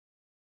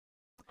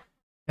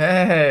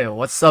Hey,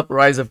 what's up,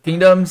 Rise of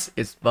Kingdoms?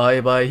 It's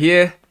Bye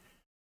here.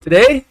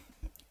 Today,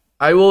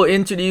 I will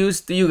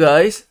introduce to you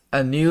guys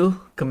a new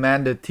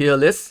commander tier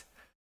list.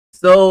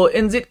 So,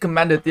 in this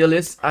commander tier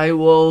list, I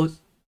will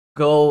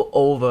go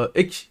over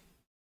each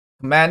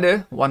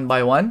commander one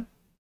by one,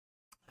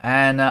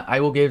 and I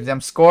will give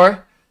them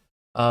score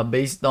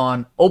based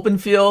on open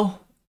field,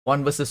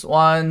 1 versus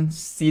 1,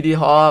 city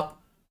hop,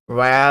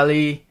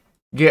 rally,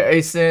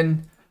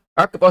 garrison,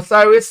 Arc of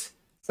Osiris,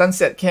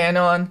 sunset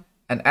cannon,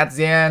 and at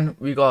the end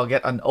we gonna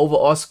get an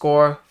overall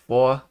score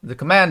for the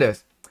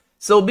commanders.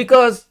 So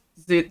because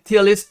the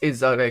tier list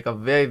is like a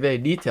very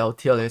detailed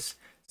tier list,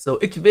 so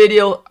each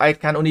video I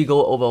can only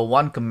go over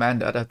one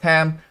commander at a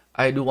time.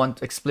 I do want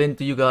to explain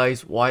to you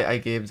guys why I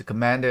gave the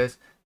commanders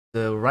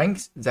the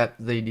ranks that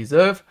they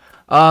deserve.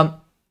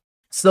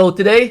 So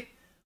today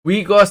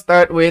we gonna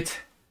start with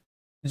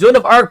Joan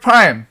of Arc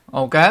Prime.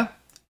 Okay,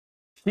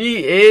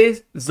 she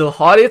is the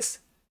hottest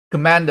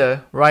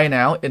commander right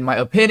now in my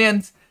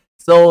opinion.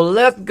 So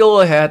let's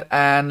go ahead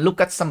and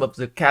look at some of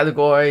the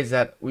categories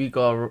that we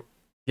gonna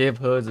give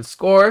her the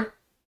score.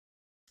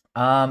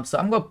 So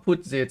I'm gonna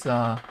put this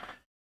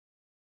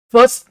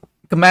first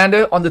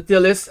commander on the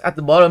tier list at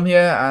the bottom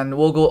here, and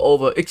we'll go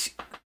over each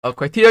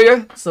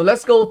criteria. So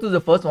let's go to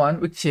the first one,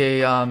 which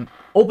is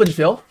open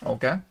field.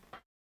 Okay.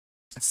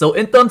 So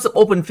in terms of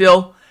open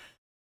field,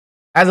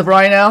 as of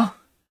right now,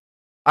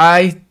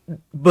 I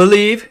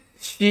believe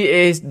she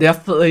is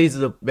definitely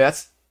the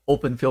best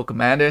open field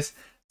commanders.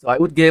 So I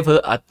would give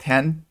her a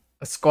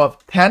score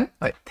of 10,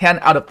 like 10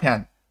 out of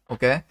 10.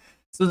 Okay.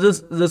 So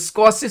the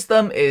score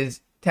system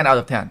is 10 out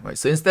of 10, right?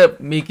 So instead of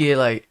making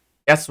like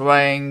S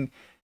rank,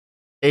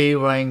 A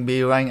rank,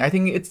 B rank, I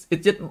think it's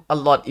just a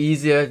lot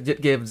easier.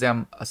 Just give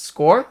them a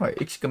score,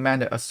 right? Each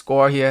commander a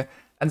score here,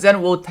 and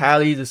then we'll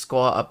tally the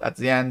score up at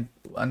the end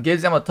and give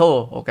them a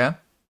total. Okay.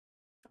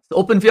 So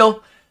open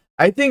field,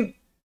 I think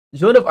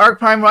Joan of Arc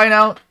Prime right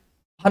now,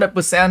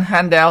 100%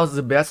 handout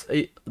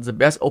the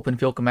best open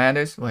field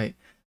commanders, right?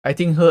 I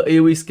think her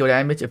AoE skill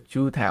damage of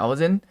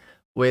 2000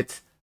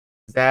 with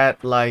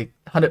that like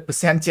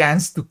 100%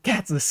 chance to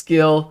catch the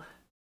skill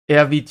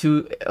every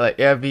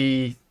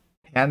 10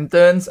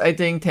 turns, I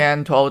think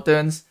 10 12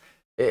 turns.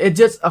 It's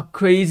just a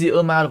crazy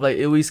amount of like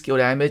AoE skill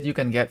damage you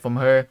can get from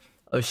her.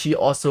 She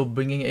also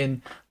bringing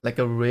in like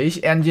a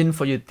rage engine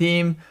for your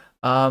team.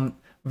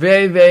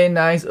 Very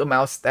nice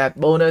amount of stat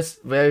bonus,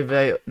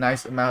 very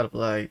nice amount of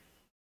like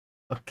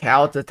a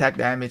counter attack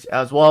damage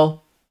as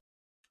well.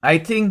 I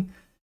think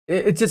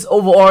it's just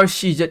overall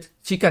she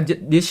can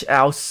just dish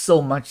out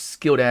so much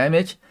skill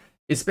damage,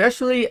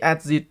 especially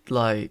at the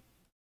like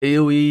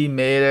AoE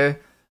meta.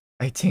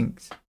 I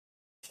think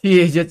she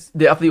is just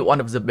definitely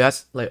one of the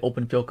best like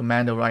open field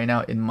commander right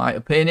now in my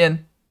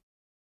opinion.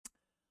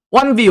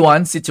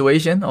 1v1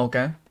 situation,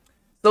 okay.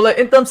 So like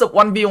in terms of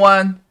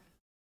 1v1,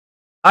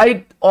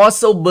 I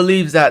also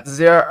believe that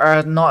there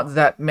are not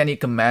that many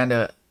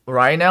commander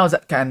right now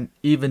that can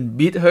even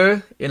beat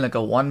her in like a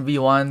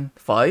 1v1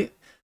 fight.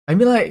 I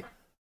mean like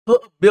her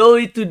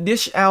ability to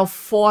dish out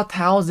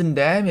 4000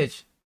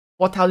 damage,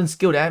 4000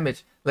 skill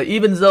damage. Like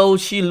even though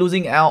she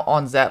losing out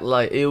on that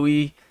like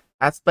AoE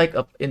aspect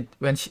of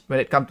when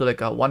it comes to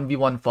like a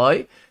 1v1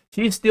 fight,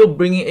 she's still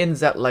bringing in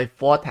that like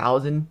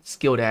 4000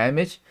 skill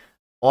damage.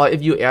 Or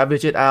if you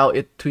average it out,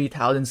 it's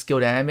 3000 skill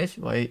damage,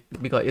 right?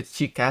 Because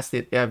she casts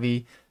it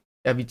every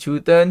 2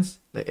 turns,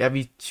 like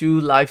every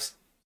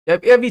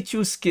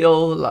 2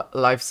 skill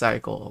life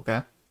cycle.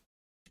 Okay,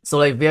 so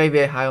like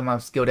very high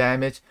amount of skill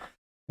damage,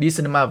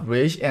 decent amount of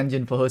rage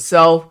engine for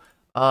herself.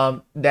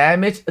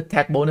 Damage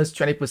attack bonus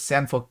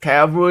 20% for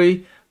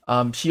cavalry.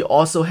 She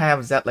also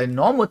has that like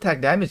normal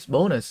attack damage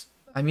bonus.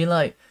 I mean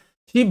like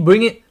she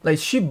bring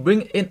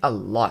in a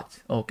lot.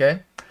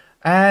 Okay.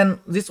 And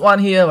this one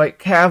here, like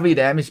cavalry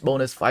damage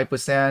bonus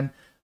 5%,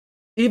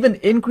 even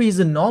increase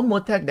the normal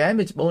attack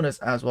damage bonus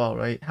as well,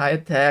 right? High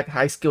attack,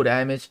 high skill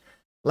damage,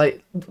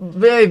 like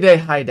very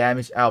high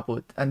damage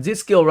output. And this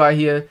skill right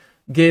here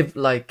give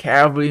like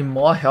cavalry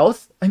more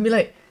health. I mean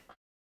like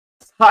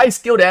high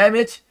skill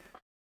damage,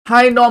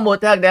 high normal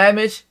attack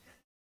damage,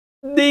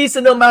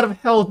 decent amount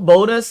of health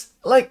bonus.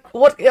 Like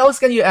what else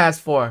can you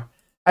ask for?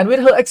 And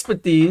with her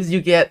expertise,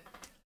 you get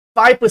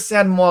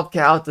 5% more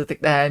counter attack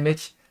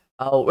damage.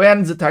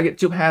 When the target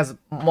troop has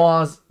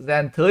more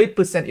than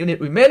 30%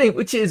 unit remaining,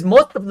 which is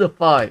most of the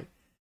fight.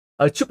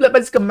 Troop led by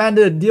this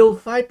commander deal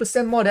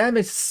 5% more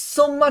damage,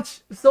 so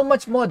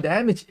much more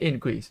damage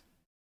increase.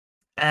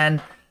 And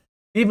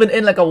even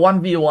in like a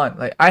 1v1,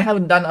 like I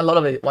haven't done a lot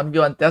of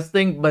 1v1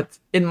 testing, but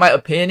in my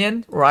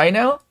opinion, right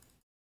now,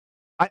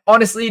 I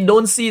honestly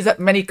don't see that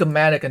many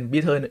commander can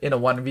beat her in a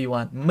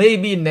 1v1.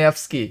 Maybe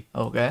Nevsky,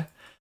 okay?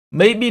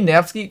 Maybe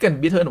Nevsky can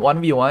beat her in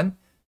 1v1.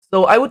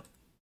 So I would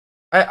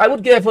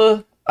give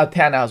her a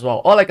 10 as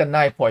well, or like a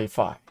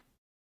 9.5.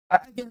 I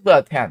give her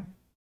a 10.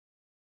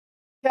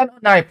 10 or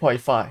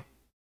 9.5.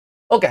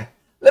 Okay,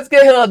 let's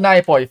give her a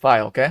 9.5,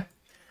 okay?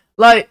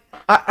 Like,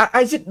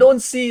 I just don't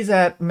see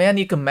that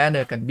many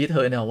commander can beat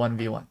her in a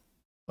 1v1.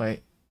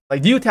 Right?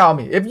 Like, you tell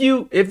me if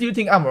you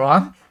think I'm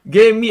wrong.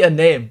 Give me a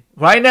name.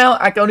 Right now,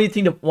 I can only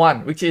think of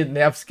one, which is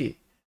Nevsky.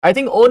 I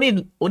think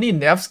only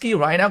Nevsky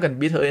right now can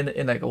beat her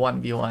in like a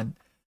 1v1.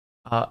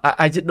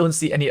 I just don't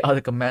see any other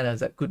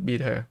commanders that could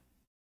beat her.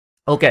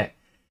 Okay,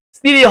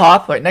 CD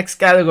Hop. Right, next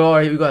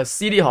category we got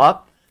CD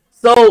Hop.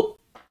 So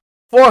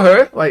for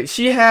her, right,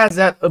 she has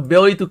that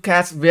ability to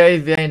cast very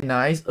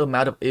nice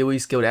amount of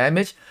AoE skill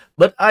damage,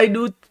 but I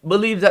do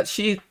believe that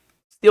she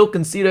still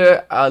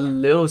consider a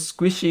little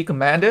squishy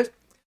commander.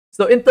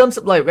 So in terms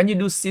of like when you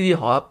do CD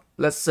Hop,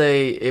 let's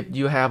say if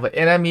you have an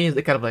enemy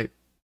that kind of like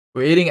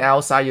waiting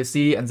outside your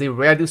city and they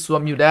ready to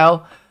swarm you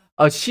down,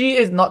 she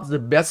is not the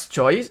best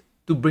choice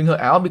to bring her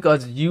out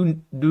because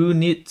you do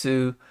need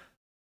to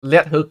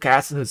let her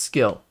cast her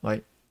skill,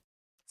 right?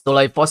 So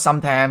like for some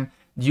time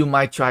you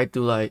might try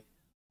to like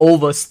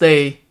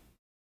overstay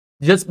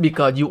just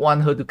because you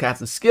want her to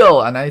cast a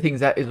skill, and I think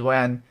that is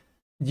when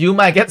you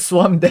might get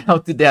swarmed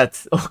down to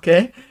death.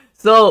 Okay,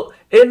 so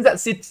in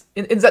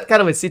that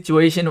kind of a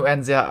situation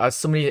when there are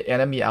so many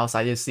enemy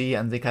outside your city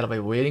and they kind of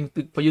like waiting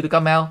for you to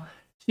come out,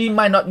 she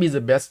might not be the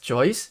best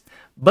choice.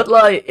 But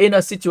like in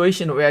a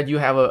situation where you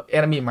have an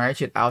enemy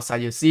march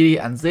outside your city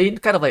and they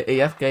kind of like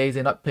AFK,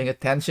 they're not paying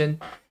attention,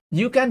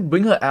 you can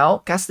bring her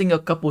out, casting a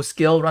couple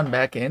skill, run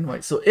back in,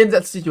 right? So in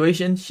that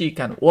situation, she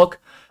can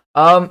work.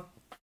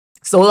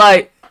 So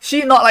like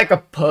she's not like a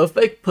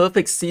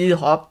perfect CD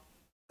Hop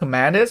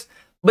commander,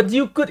 but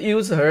you could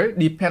use her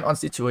depend on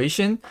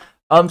situation.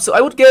 So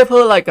I would give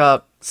her like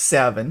a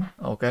 7,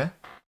 okay,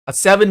 a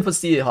 7 for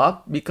CD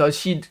Hop because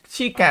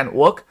she can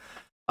work.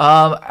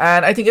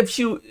 And I think if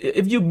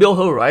you build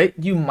her right,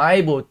 you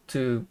might able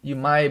to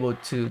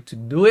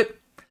do it.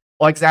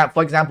 For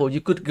example,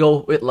 you could go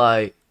with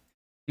like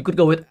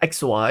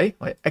XY,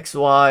 right?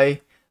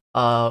 XY,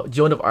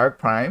 Joan of Arc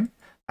Prime,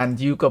 and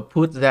you could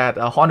put that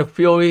Horn of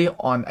Fury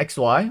on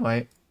XY,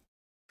 right?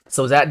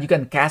 So that you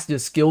can cast your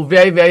skill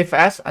very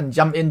fast and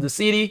jump in the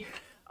city.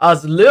 A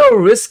little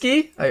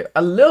risky, like,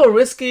 a little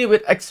risky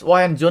with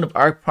XY and Joan of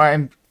Arc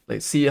Prime,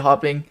 like city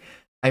hopping.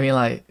 I mean,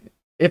 like,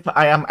 if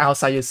I am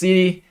outside your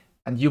city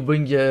and you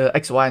bring your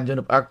XY and Joan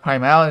of Arc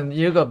Prime out, and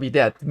you're gonna be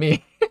dead to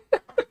me.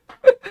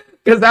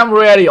 Because I'm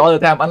ready all the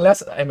time,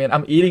 unless I mean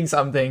I'm eating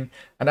something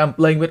and I'm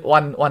playing with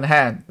one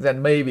hand,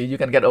 then maybe you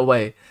can get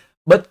away.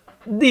 But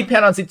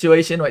depend on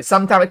situation, right?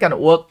 Sometimes it can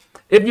work.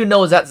 If you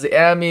know that the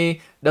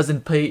enemy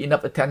doesn't pay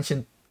enough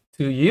attention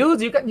to you,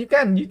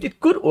 it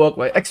could work,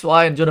 right?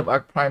 XY and Joan of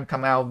Arc Prime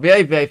come out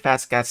very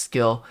fast cast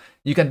skill.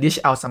 You can dish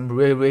out some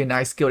really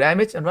nice skill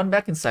damage and run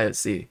back inside the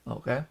city.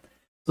 Okay,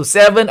 so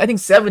 7, I think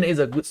 7 is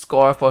a good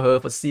score for her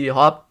for CD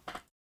Hop.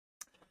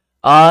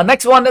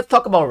 Next one, let's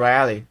talk about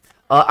rally.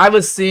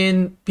 I've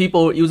seen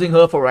people using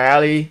her for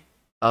rally,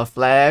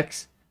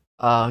 flags,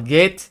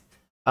 gate.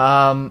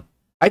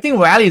 I think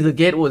rally the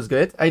gate was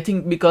good. I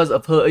think because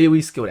of her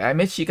AoE skill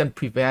damage, she can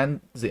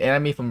prevent the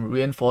enemy from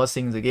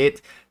reinforcing the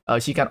gate.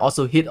 She can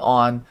also hit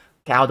on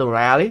counter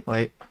rally,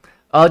 right?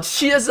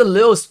 She is a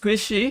little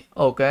squishy,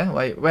 okay,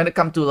 right? When it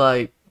comes to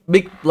like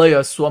big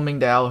players swarming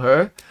down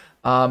her,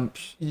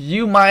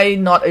 you might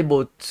not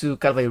able to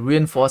kind of like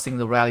reinforcing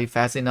the rally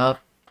fast enough.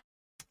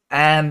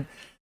 And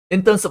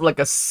in terms of like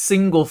a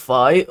single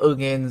fight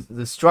against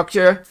the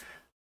structure,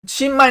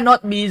 she might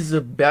not be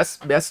the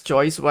best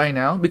choice right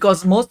now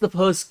because most of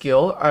her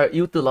skill are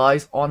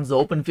utilized on the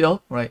open field,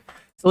 right?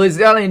 So is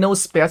there really no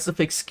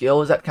specific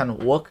skills that can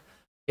work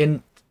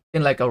in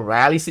like a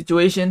rally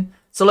situation?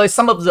 So like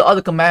some of the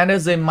other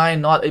commanders, they might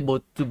not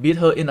able to beat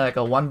her in like a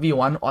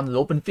 1v1 on the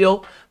open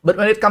field, but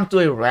when it comes to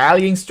a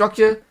rallying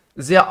structure,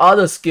 there are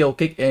other skill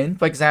kick in.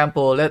 For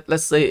example,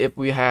 let's say if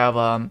we have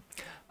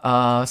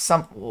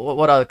some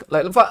what are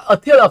like for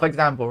Attila, for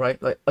example,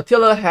 right? Like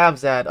Attila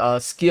has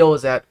that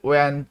skills that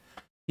when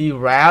he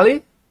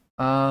rally,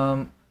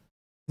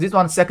 this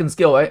one second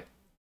skill, right?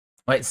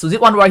 Right. So this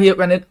one right here,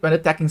 when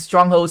attacking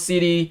stronghold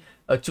city,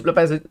 troop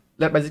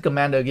led by the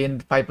commander gain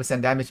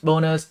 5% damage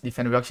bonus,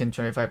 defense reduction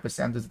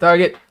 25% to the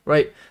target,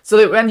 right? So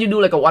that when you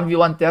do like a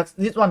 1v1 test,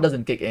 this one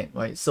doesn't kick in,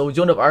 right? So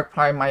Joan of Arc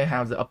Prime might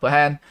have the upper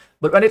hand,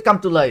 but when it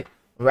comes to like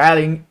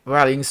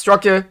rallying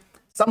structure,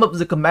 some of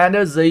the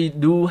commanders, they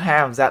do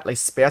have that like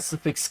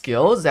specific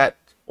skills that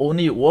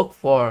only work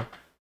for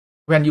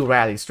when you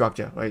rally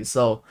structure, right?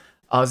 So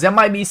there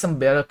might be some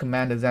better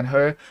commanders than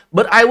her,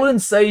 but I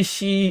wouldn't say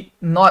she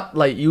not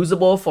like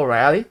usable for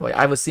rally, right?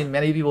 I've seen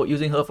many people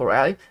using her for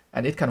rally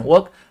and it can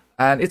work,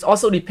 and it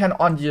also depend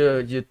on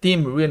your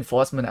team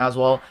reinforcement as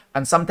well,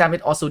 and sometimes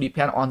it also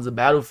depend on the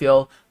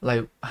battlefield,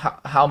 like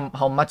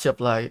how much of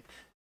like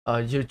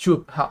your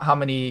troop, how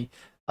many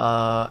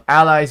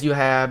allies you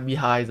have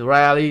behind the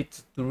rally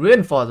to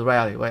reinforce the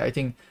rally, right? I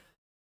think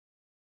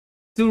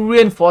to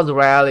reinforce the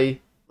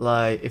rally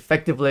like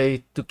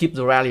effectively, to keep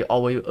the rally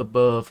always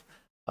above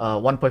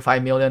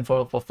 1.5 million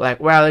for flag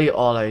rally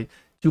or like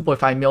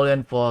 2.5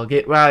 million for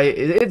gate rally,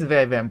 it's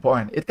very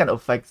important. It can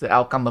affect the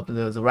outcome of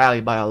the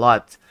rally by a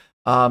lot.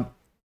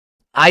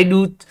 I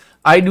do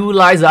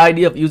like the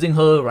idea of using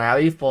her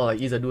rally for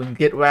like either doing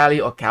gate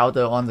rally or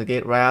counter on the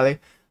gate rally.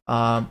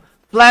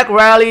 flag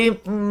rally,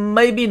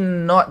 maybe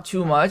not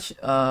too much.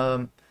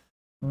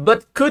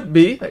 But could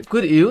be, like,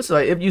 could use,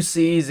 like, if you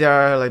see there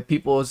are like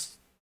people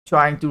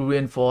trying to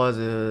reinforce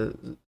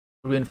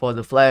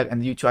the flag,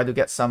 and you try to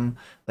get some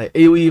like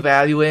AoE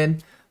value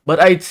in.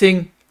 But I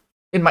think,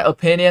 in my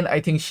opinion,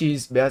 I think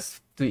she's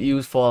best to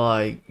use for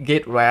like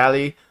gate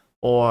rally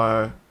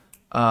or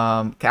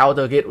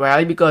counter gate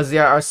rally, because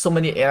there are so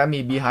many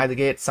enemy behind the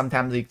gate.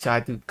 Sometimes they try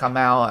to come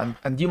out,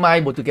 and you might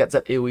be able to get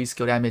that AoE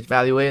skill damage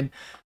value in.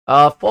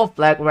 For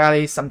flag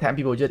rally, sometimes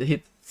people just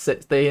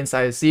stay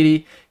inside the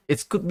city.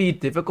 It could be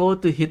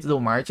difficult to hit the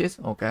marches.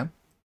 Okay,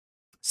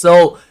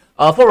 so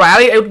for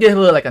rally, I would give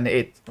her like an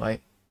 8,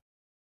 right?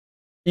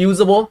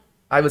 Usable.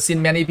 I've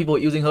seen many people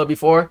using her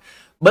before,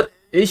 but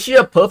is she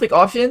a perfect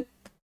option?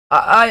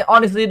 I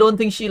honestly don't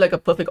think she's like a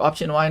perfect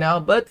option right now.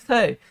 But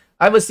hey,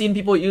 I've seen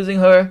people using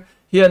her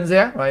here and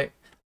there, right?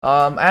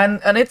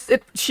 And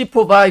she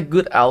provide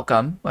good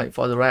outcome, right,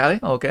 for the rally.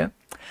 Okay.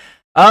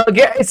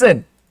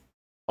 Garrison.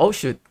 Oh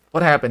shoot,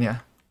 what happened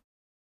here?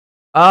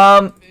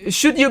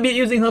 Should you be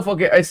using her for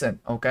Garrison?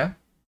 Okay.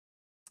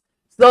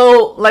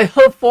 So like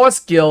her 4th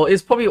skill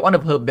is probably one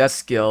of her best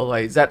skill,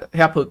 like that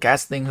help her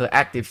casting her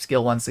active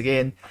skill once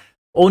again.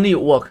 Only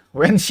work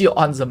when she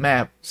on the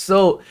map.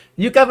 So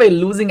you can be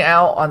losing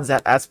out on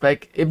that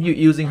aspect if you're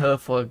using her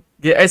for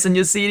Garrison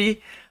your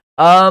city.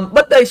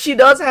 But she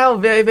does have a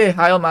very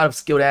high amount of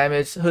skill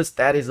damage. Her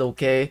stat is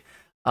okay.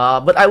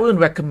 But I wouldn't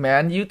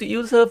recommend you to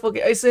use her for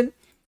Garrison.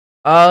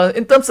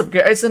 In terms of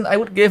Garrison, I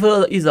would give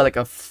her either like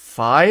a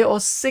 5 or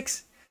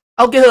 6.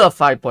 I'll give her a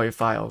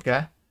 5.5,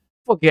 okay?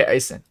 For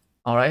Garrison.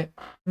 Alright?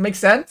 Makes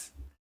sense?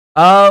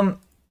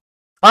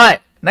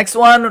 Alright, next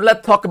one,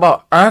 let's talk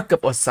about Ark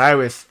of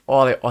Osiris,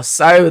 or like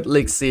Osiris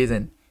League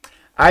season.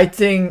 I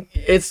think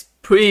it's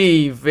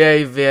pretty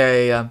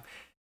very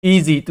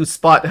easy to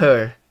spot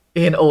her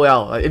in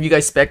OL. Like, if you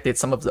guys spectate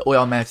some of the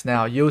OL match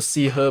now, you'll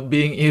see her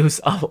being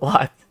used a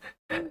lot.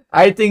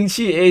 I think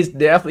she is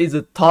definitely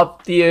the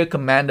top tier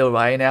commander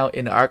right now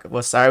in Ark of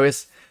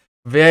Osiris.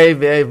 Very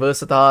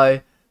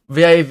versatile,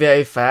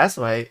 very fast,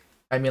 right?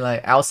 I mean,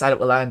 like, outside of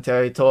Alliance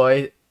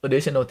territory,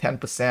 additional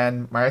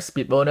 10% march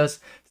speed bonus.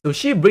 So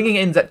she bringing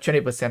in that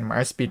 20%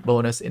 march speed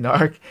bonus in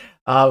Ark.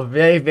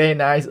 Very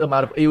nice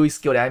amount of AoE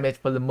skill damage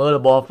for the murder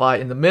ball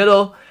fight in the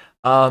middle.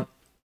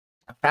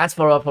 Fast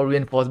for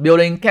reinforced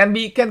building.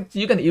 You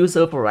can use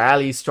her for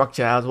rally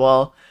structure as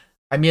well.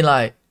 I mean,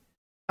 like,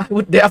 I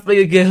would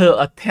definitely give her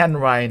a 10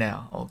 right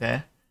now,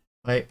 okay?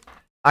 Right?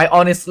 I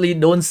honestly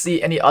don't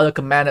see any other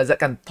commanders that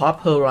can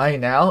top her right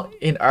now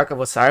in Ark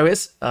of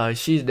Osiris.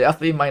 She's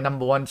definitely my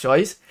 #1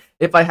 choice.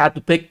 If I had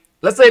to pick,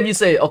 let's say if you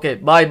say, okay,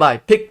 bye,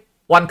 pick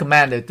one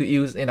commander to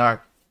use in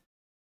Ark.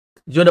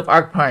 Joan of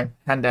Arc Prime,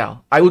 hand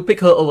down. I would pick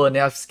her over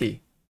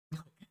Nevsky.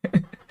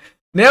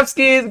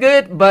 Nevsky is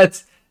good,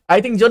 but I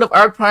think Joan of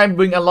Arc Prime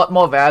bring a lot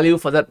more value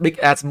for that big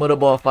ass murder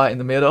ball fight in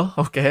the middle,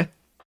 okay?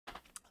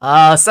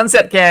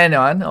 Sunset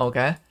Cannon,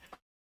 okay.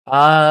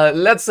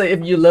 Let's say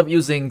if you love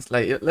using,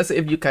 like, let's say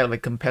if you kind of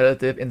like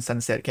competitive in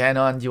Sunset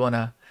Cannon, you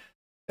wanna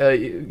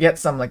get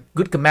some like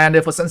good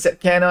commander for Sunset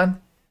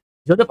Cannon.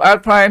 Joan of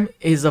Arc Prime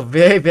is a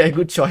very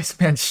good choice,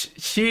 man.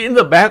 She in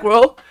the back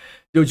row,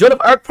 Joan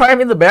of Arc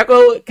Prime in the back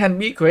row can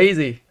be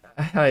crazy.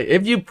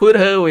 If you put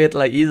her with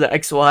like either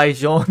XY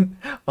Joan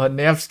or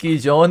Nevsky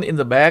Joan in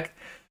the back,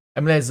 I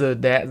mean, like,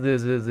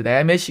 the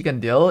damage she can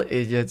deal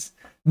is just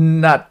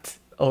nuts.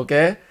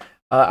 Okay.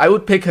 I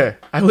would pick her.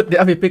 I would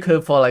definitely pick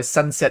her for like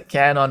Sunset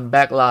Cannon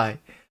backline.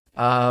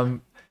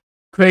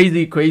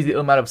 Crazy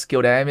amount of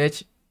skill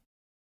damage.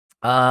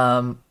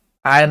 And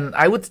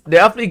I would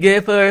definitely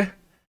give her.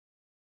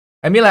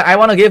 I mean, like, I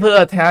want to give her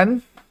a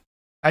 10.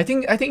 I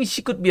think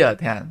she could be a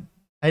 10.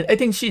 I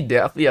think she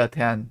definitely a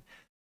 10.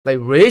 Like,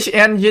 Rage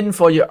Engine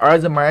for your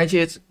other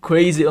marches,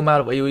 crazy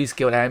amount of AoE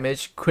skill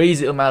damage,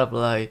 crazy amount of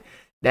like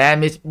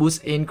damage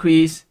boost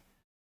increase.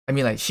 I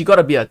mean, like, she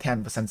gotta be a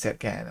 10 for Sunset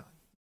Cannon.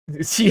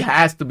 She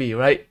has to be,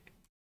 right?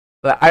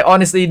 Like, I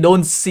honestly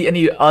don't see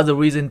any other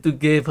reason to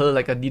give her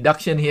like a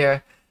deduction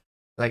here,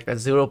 like a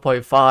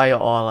 0.5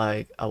 or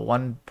like a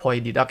 1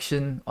 point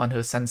deduction on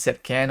her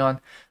Sunset Cannon.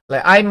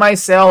 Like, I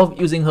myself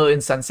using her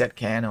in Sunset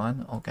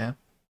Cannon, okay.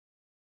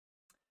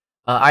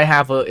 I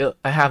have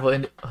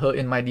her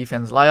in my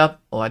defense lineup.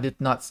 Oh, I did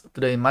not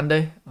today,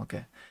 Monday.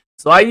 Okay,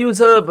 so I use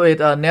her with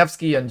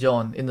Nevsky and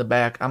Joan in the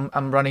back.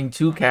 I'm running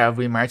 2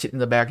 cavalry marches in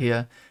the back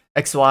here.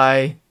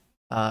 XY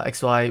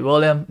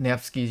William,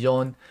 Nevsky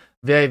Joan.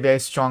 Very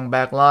strong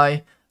back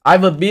line.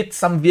 I've beat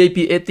some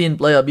VIP 18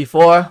 player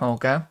before.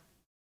 Okay,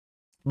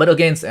 but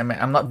against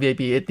I'm not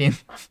VIP 18.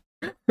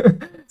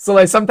 So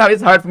like sometimes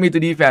it's hard for me to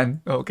defend.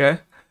 Okay,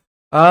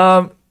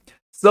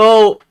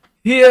 so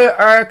here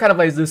are kind of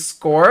like the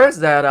scores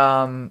that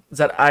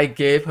I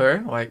gave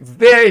her. Like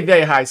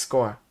very high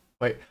score.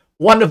 Like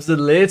one of the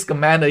latest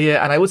commander here,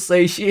 and I would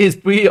say she is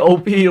pretty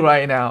OP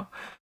right now.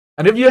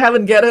 And if you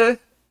haven't get her,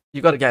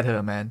 you gotta get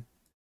her, man.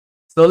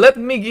 So let's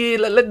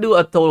do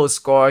a total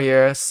score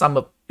here. Sum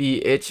of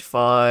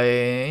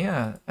PH5.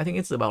 Yeah, I think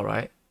it's about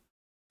right.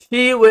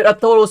 She with a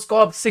total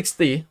score of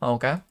 60.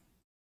 Okay,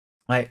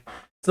 right.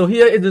 So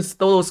here is the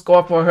total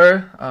score for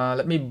her.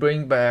 Let me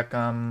bring back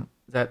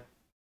that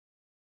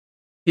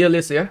tier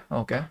list here.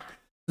 Okay,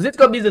 so this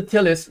gonna be the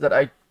tier list that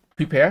I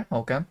prepare.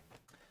 Okay,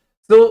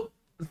 so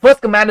the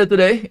first commander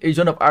today is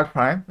Joan of Arc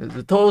Prime.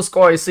 The total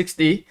score is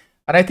 60,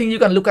 and I think you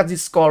can look at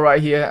this score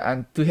right here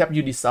and to help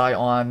you decide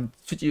on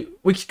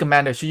which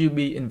commander should you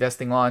be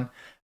investing on.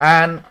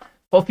 And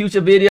for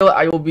future video,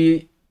 I will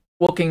be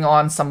working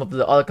on some of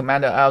the other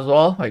commander as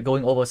well, like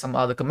going over some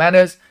other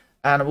commanders,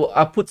 and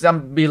I'll put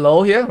them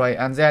below here, right?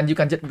 And then you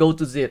can just go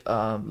to the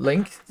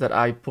link that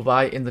I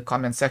provide in the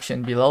comment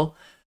section below,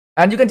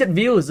 and you can just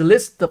view the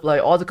list of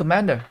like all the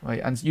commander,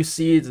 right? And you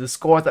see the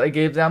score that I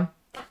gave them.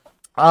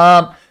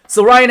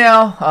 So right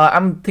now,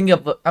 I'm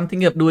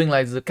thinking of doing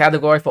like the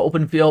category for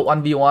open field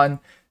 1v1,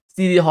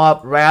 CD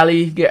Hop,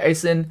 Rally,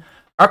 Garrison,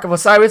 Arc of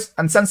Osiris,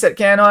 and Sunset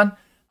Cannon.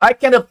 I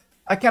cannot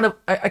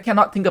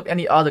think of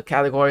any other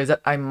categories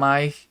that I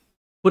might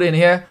put in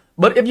here.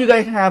 But if you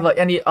guys have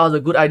any other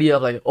good idea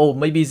of like, oh,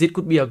 maybe this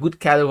could be a good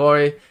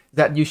category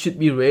that you should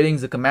be rating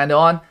the commander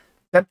on,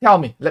 then tell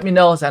me. Let me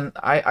know, and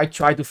I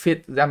try to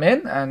fit them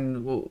in,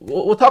 and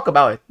we'll talk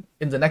about it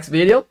in the next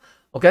video.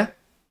 Okay. All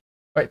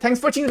right. Thanks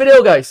for watching the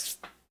video, guys.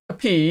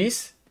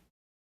 Peace.